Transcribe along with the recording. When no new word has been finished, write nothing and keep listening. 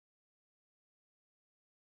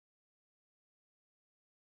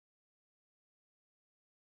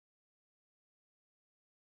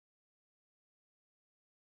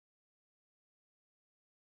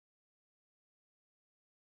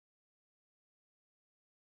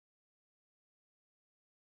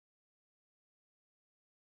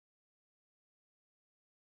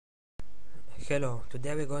Hello,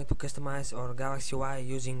 today we're going to customize our Galaxy UI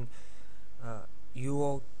using uh,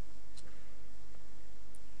 UO,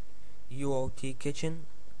 UOT Kitchen.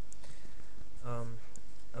 Um,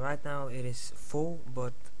 right now it is full,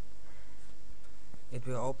 but it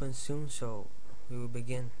will open soon, so we will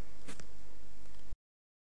begin.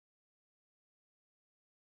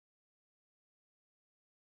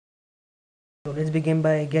 So let's begin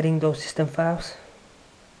by getting those system files.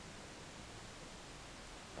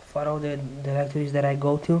 Follow the directories that I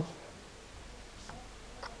go to.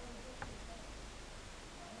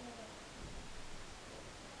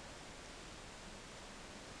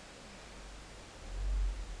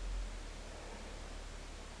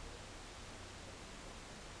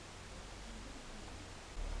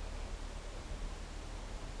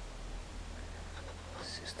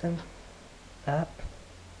 System, app.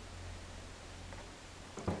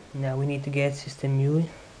 Now we need to get system UI.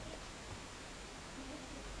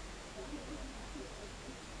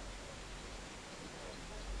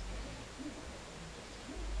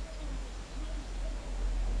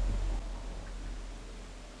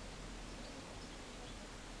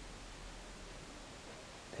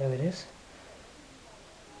 There it is.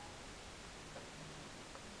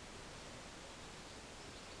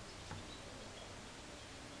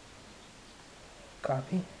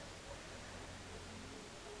 Copy.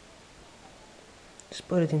 Just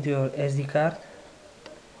put it into your SD card,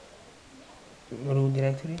 root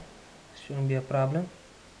directory. Shouldn't be a problem.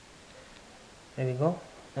 There we go.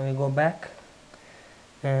 Now we go back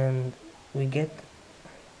and we get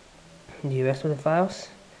the rest of the files.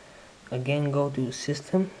 Again, go to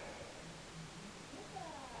system,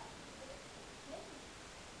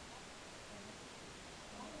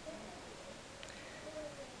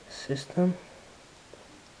 system.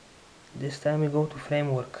 This time we go to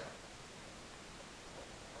framework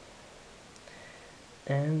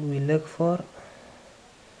and we look for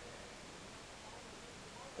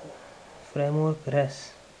framework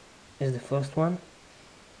res is the first one.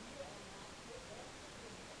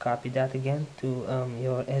 Copy that again to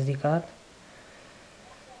your SD card,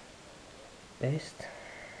 paste,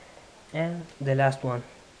 and the last one,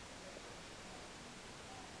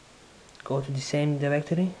 go to the same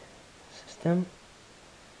directory, system,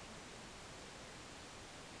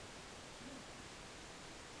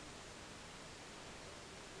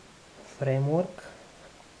 framework,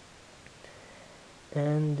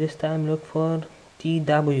 and this time look for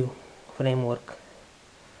TW framework.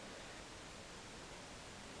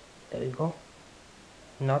 There we go.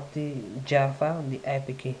 Not the jar file, the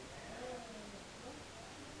APK.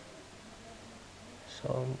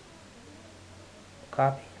 So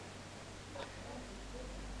copy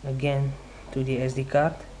again to the SD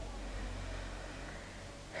card.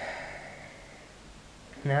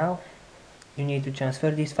 Now you need to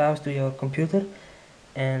transfer these files to your computer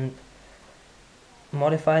and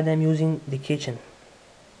modify them using the kitchen.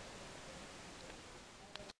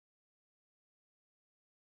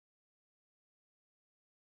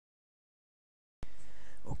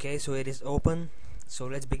 Okay, so it is open. So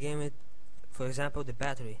let's begin with, for example, the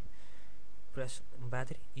battery. Press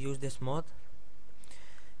battery, use this mod,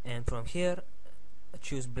 and from here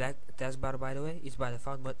choose black taskbar. By the way, it's by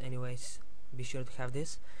default, but anyways, be sure to have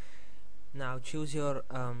this. Now choose your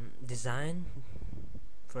design,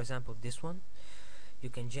 for example this one. You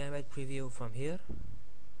can generate preview from here.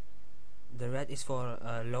 The red is for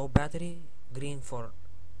low battery, green for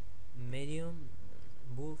medium,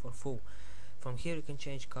 blue for full. From here you can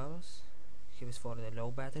change colors. Here is for the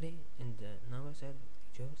low battery and the numbers that you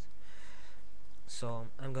choose. So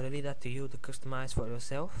I'm gonna leave that to you to customize for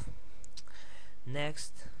yourself.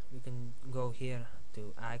 Next we can go here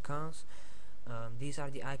to icons. These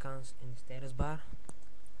are the icons in the status bar.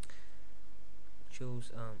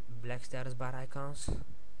 Choose black status bar icons,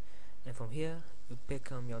 and from here you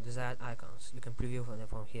pick your desired icons. You can preview them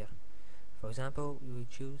from here. For example, you will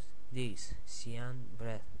choose these, cyan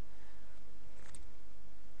bread.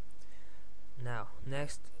 Now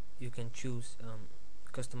next you can choose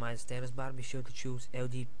customize status bar. Be sure to choose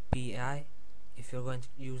LDPI if you're going to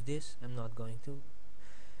use this. I'm not going to.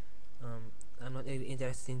 I'm not really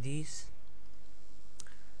interested in these.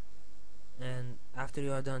 And after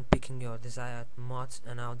you are done picking your desired mods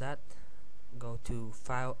and all that, go to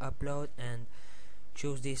file upload and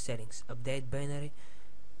choose these settings. Update binary,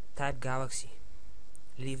 type Galaxy.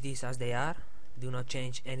 Leave these as they are, do not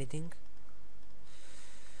change anything.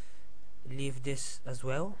 Leave this as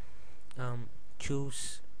well.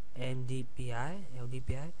 Choose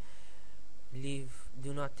LDPI.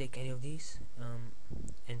 Do not take any of these,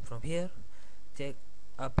 and from here take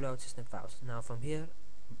upload system files. Now from here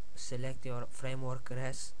select your framework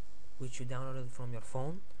res which you downloaded from your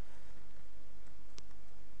phone,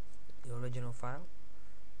 the original file.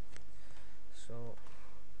 So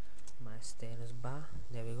my status bar,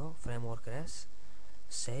 there we go, framework res,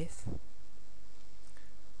 save.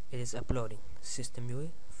 It is uploading system UI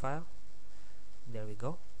file, there we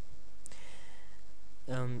go.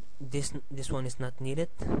 This one is not needed,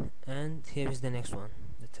 and here is the next one,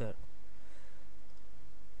 the third.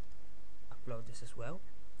 Upload this as well.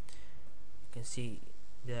 You can see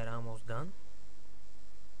they're almost done.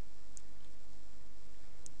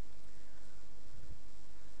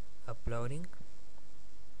 Uploading.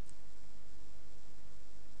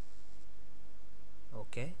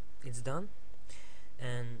 Okay, it's done.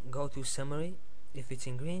 And go to summary. If it's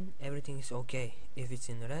in green, everything is okay. If it's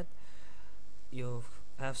in red, you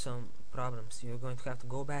have some problems. You're going to have to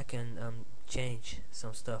go back and change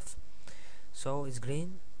some stuff. So it's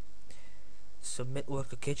green. Submit work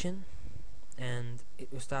to kitchen, and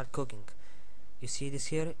it will start cooking. You see this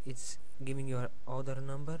here, it's giving you an order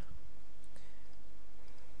number.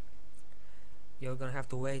 You're gonna have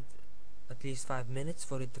to wait at least 5 minutes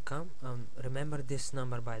for it to come. Remember this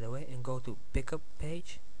number, by the way, and go to pickup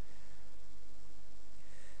page,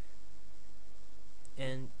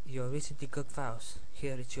 and your recently cooked files,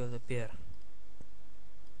 here it should appear.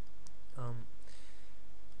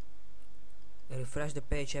 Refresh the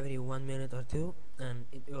page every 1 minute or 2, and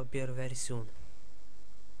it will appear very soon.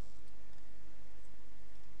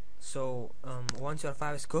 So once your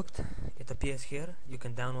file is cooked, it appears here. You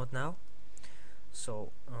can download now.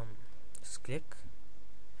 So just click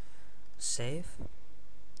save,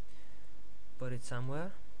 put it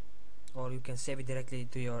somewhere, or you can save it directly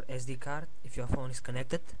to your SD card if your phone is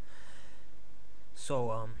connected.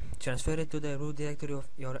 So transfer it to the root directory of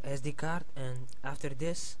your SD card, and after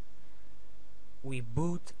this we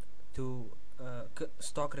boot to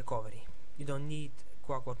stock recovery. You don't need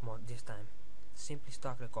clockwork mode this time, simply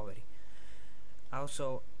stock recovery.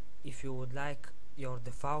 Also, if you would like your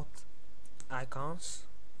default icons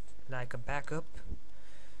like a backup,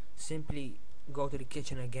 simply go to the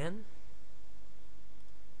kitchen again.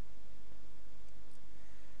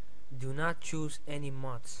 Do not choose any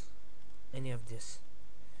mods, any of this.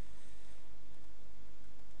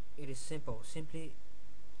 It is simple. Simply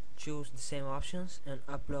choose the same options and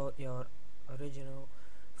upload your original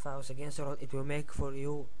files again, so it will make for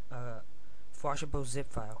you a washable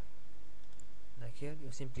zip file. Like here,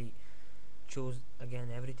 you simply choose again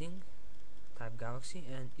everything, type Galaxy,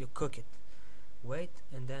 and you cook it. Wait,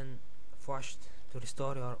 and then wash to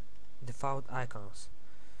restore your default icons.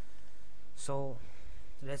 So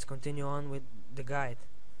let's continue on with the guide.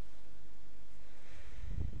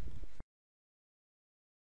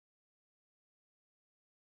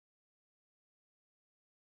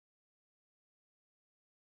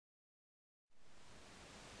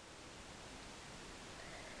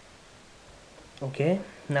 Okay,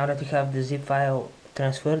 now that you have the zip file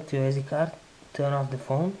transferred to your SD card, turn off the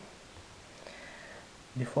phone.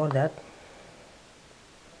 Before that,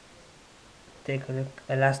 take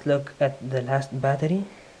a last look at the last battery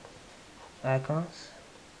icons.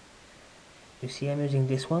 You see I'm using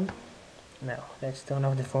this one. Now let's turn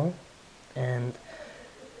off the phone and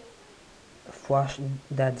flush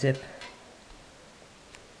that zip.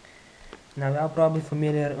 Now you are probably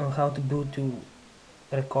familiar on how to boot to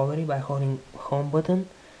recovery by holding home button,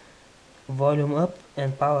 volume up,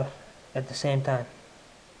 and power at the same time.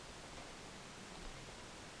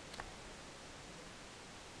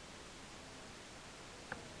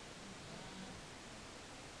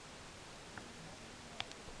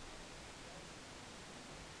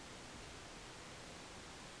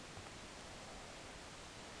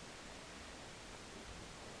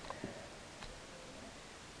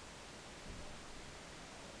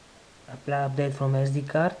 Apply update from SD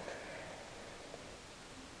card,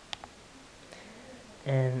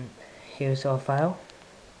 and here's our file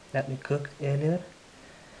that we cooked earlier.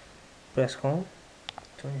 Press home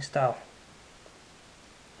to install.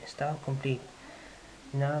 Install complete.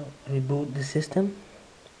 Now reboot the system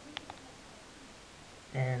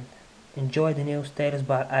and enjoy the new status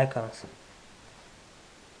bar icons.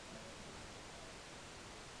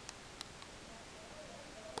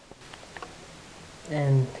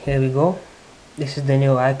 And here we go. This is the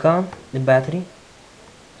new icon, the battery.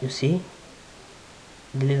 You see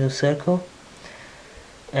the little circle,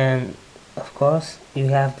 and of course you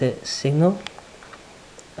have the signal.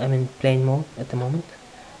 I'm in plane mode at the moment,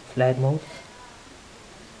 flight mode.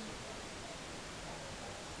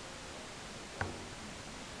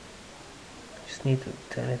 Just need to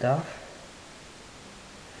turn it off.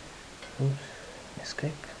 Oops, let's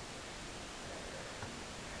click.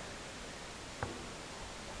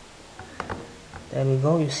 There we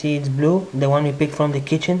go. You see it's blue, the one we picked from the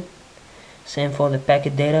kitchen. Same for the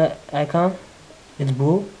packet data icon, it's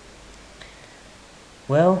blue.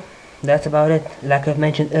 Well, that's about it. Like I've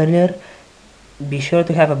mentioned earlier, be sure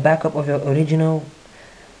to have a backup of your original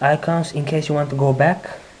icons in case you want to go back.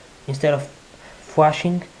 Instead of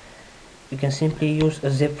flashing, you can simply use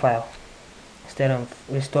a zip file instead of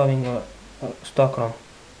restoring your stock ROM.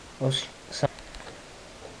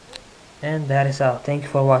 And that is all. Thank you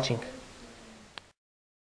for watching.